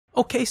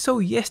Okay, so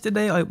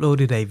yesterday I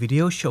uploaded a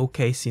video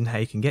showcasing how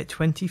you can get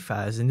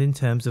 20,000 in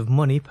terms of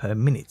money per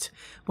minute.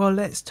 Well,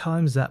 let's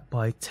times that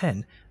by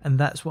 10, and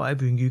that's what I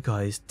bring you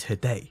guys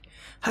today.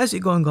 How's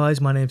it going,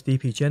 guys? My name is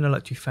DPJ and I'd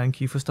like to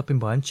thank you for stopping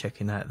by and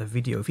checking out the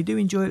video. If you do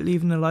enjoy it,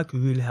 leaving a like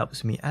really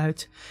helps me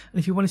out, and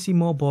if you want to see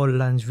more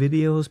Borderlands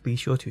videos, be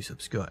sure to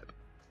subscribe.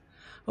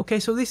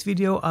 Okay, so this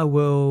video I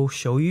will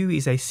show you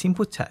is a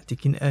simple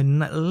tactic in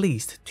earning at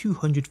least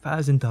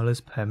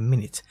 $200,000 per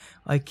minute.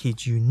 I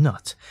kid you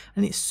not,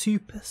 and it's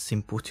super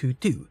simple to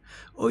do.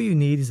 All you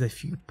need is a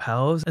few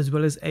pals as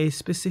well as a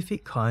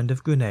specific kind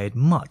of grenade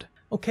mod.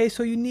 Okay,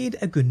 so you need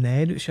a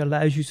grenade which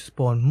allows you to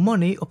spawn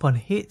money upon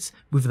hits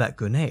with that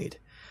grenade.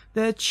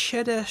 The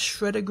cheddar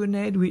shredder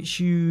grenade, which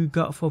you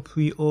got for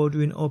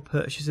pre-ordering or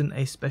purchasing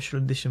a special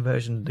edition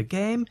version of the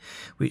game,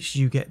 which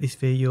you get this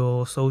via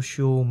your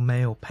social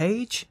mail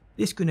page.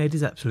 This grenade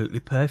is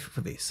absolutely perfect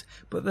for this,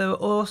 but there are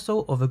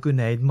also other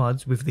grenade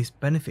mods with this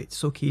benefit,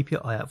 so keep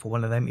your eye out for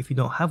one of them if you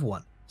don't have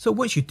one. So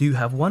once you do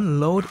have one,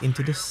 load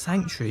into the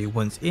sanctuary.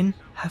 Once in,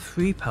 have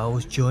 3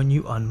 pals join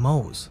you on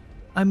moles.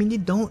 I mean, you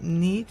don't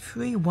need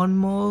 3 1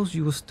 moles,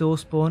 you will still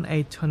spawn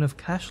a ton of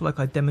cash like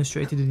I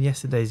demonstrated in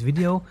yesterday's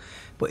video,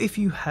 but if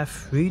you have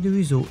 3, the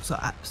results are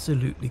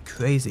absolutely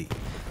crazy.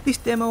 This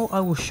demo I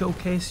will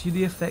showcase you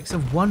the effects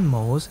of 1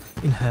 moles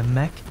in her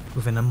mech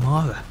with an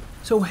Amara.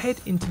 So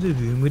head into the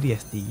room with the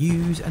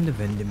SDUs and the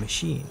vending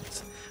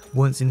machines.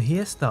 Once in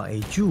here, start a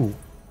duel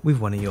with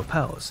one of your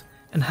pals,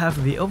 and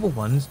have the other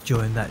ones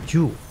join that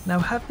duel. Now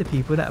have the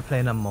people that are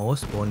playing on moles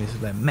spawn into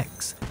their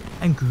mechs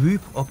and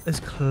group up as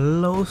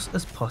close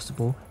as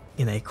possible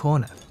in a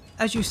corner.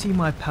 As you see,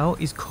 my pal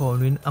is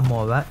cornering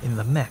Amora in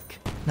the mech.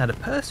 Now the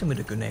person with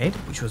the grenade,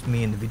 which was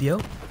me in the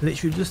video,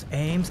 literally just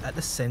aims at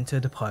the center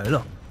of the pile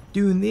up.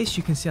 Doing this,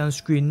 you can see on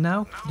screen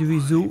now, the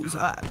results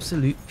are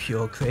absolute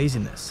pure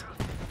craziness.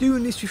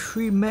 Doing this with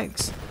 3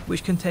 mechs,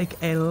 which can take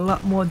a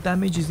lot more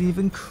damage, is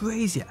even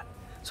crazier.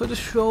 So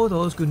just throw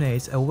those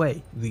grenades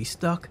away,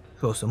 restock,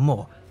 throw some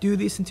more. Do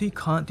this until you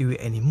can't do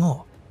it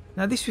anymore.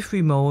 Now this with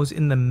 3 moles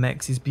in the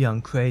mechs is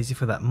beyond crazy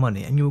for that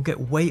money, and you will get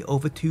way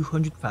over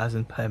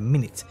 200,000 per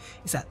minute.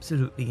 It's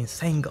absolutely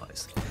insane,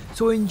 guys.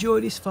 So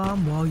enjoy this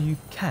farm while you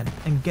can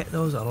and get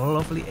those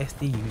lovely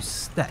SDUs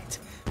stacked.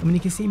 I mean,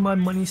 you can see my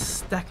money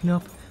stacking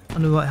up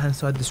on the right hand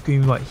side of the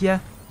screen right here.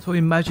 So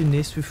imagine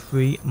this with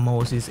 3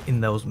 Moses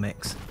in those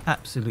mechs.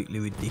 Absolutely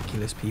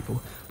ridiculous,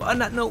 people. But on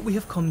that note, we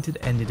have come to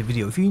the end of the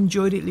video. If you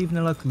enjoyed it, leaving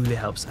a like really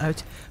helps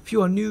out. If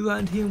you are new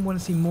around here and want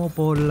to see more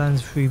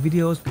Borderlands 3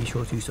 videos, be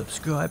sure to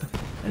subscribe.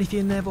 And if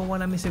you never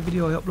want to miss a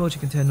video I upload, you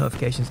can turn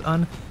notifications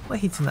on by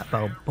hitting that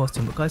bell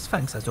button. But guys,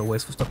 thanks as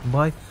always for stopping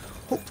by.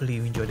 Hopefully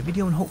you enjoyed the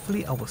video, and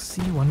hopefully I will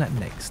see you on that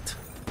next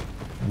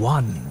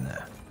one.